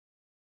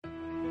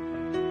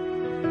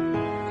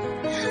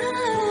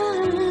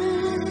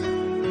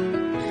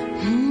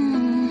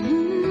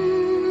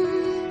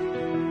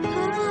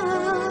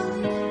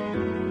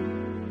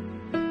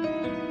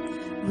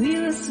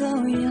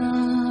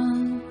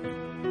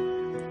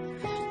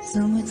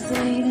Some would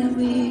say that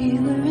we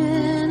were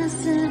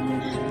innocent,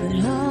 but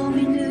all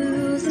we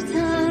knew is the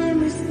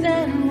time we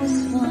spent was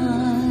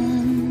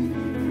fun.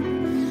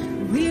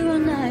 We were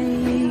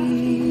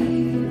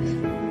naive.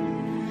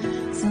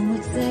 Some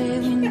would say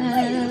we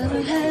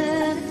never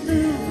had a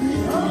clue,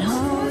 but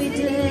all we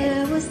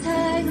did was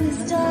tightly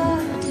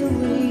start to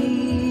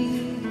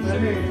weave a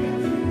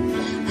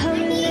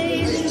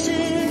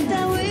relationship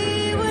that we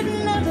would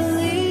never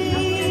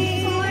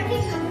leave.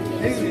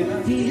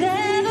 The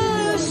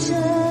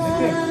evolution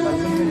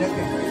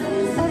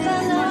of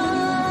our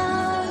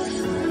love,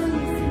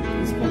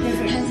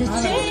 as it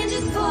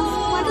changes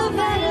for the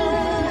better,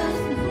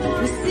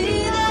 we see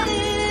that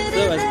it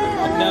is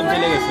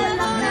evolution.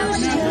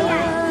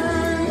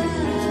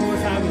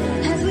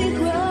 As we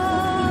grow,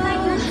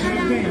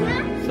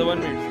 So 1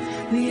 minute.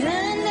 we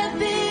end up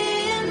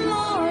being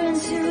more in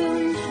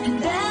tune, and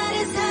that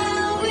is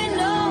how we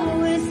know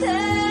it's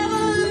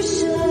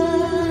evolution.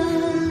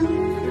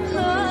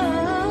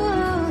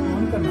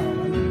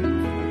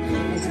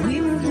 As we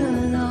move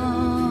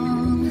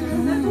along,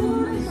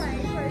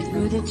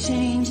 through the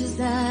changes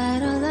that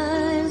our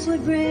lives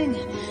would bring,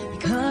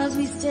 because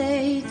we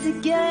stay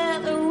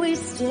together, we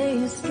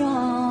stay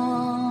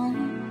strong,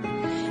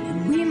 and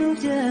we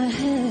moved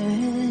ahead.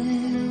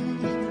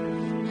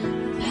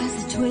 Past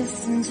the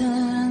twists and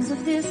turns of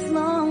this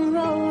long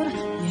road,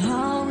 we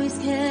always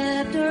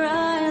kept our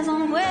eyes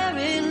on where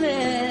it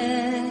led.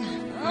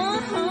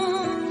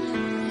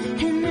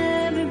 And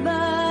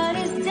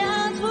everybody's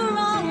doubts were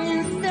wrong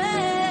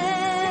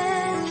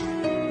instead.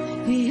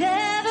 The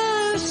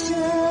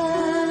evolution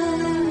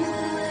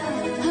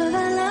of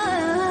our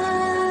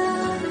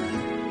love,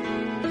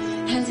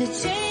 as it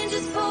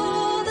changes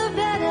for the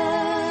better,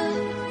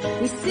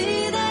 we see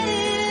that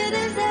it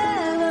is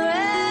ever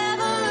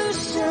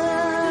evolution.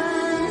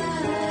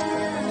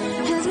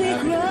 As we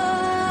grow,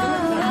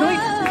 we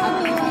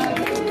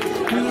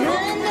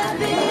end up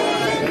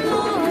being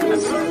more in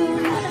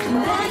tune, and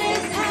that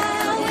is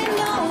how we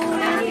know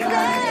it's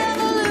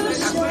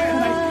evolution.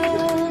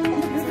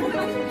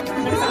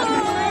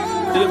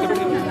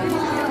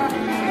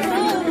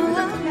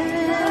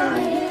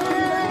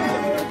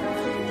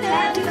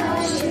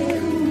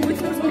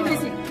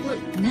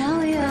 Now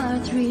we are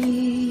 3.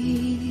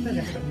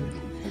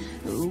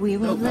 We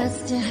were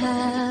blessed to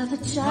have a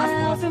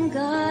child from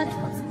God,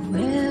 who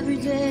every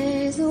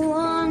day is the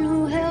one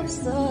who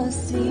helps us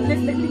see.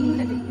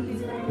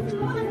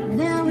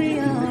 Now we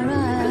are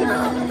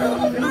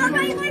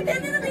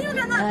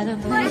at a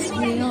place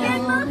we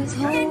always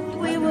hoped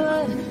we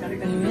would,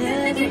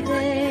 where every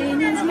day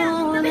means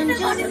more than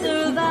just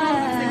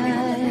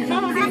survive.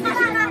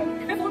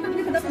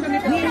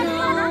 We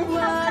know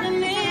what it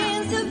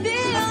means to be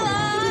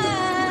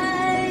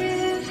alive.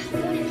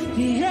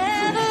 The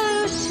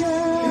evolution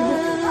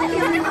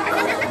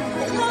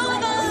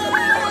of our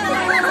life,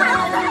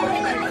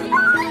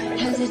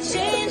 as it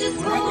changes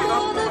for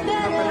the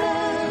better,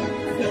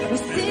 we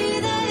see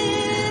that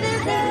it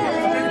is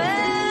ever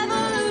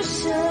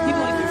evolution.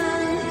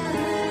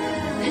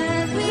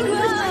 As we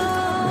grow,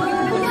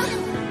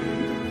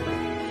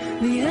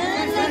 we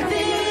end up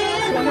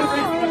being more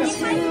in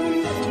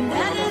tune, and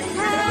that is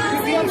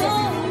how we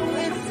know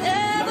it's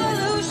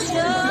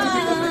evolution.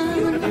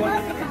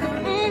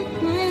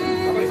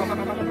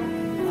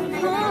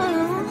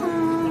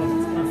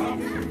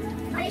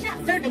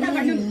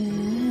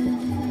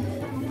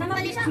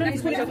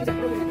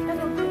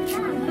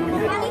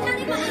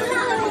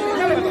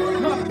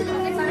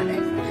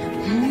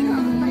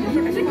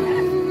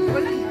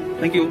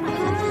 Thank you.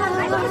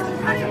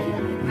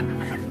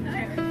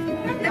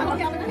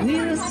 We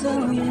were so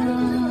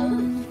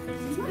young.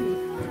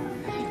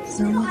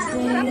 Some would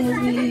say that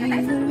we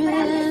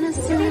were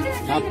innocent,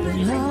 but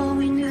all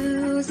we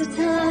knew is the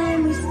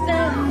time we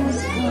spent was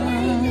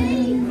fun.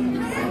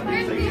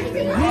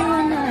 We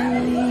were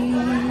naive.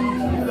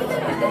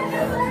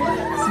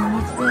 Some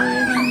would say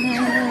we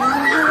never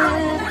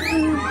had a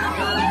clue,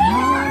 and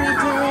all we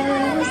did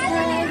was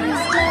tightly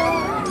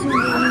start to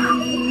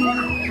weave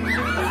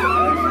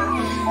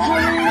a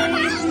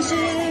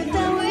relationship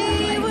that we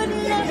would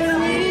never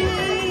leave.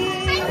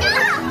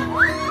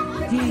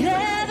 The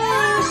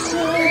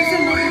evolution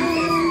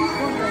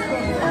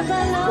of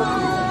our love,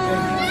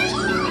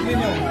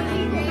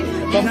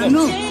 Come.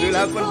 We'll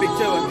have one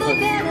picture.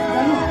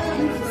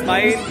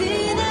 Smile.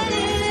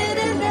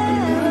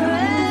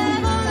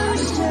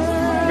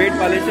 Wait,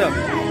 Palesa.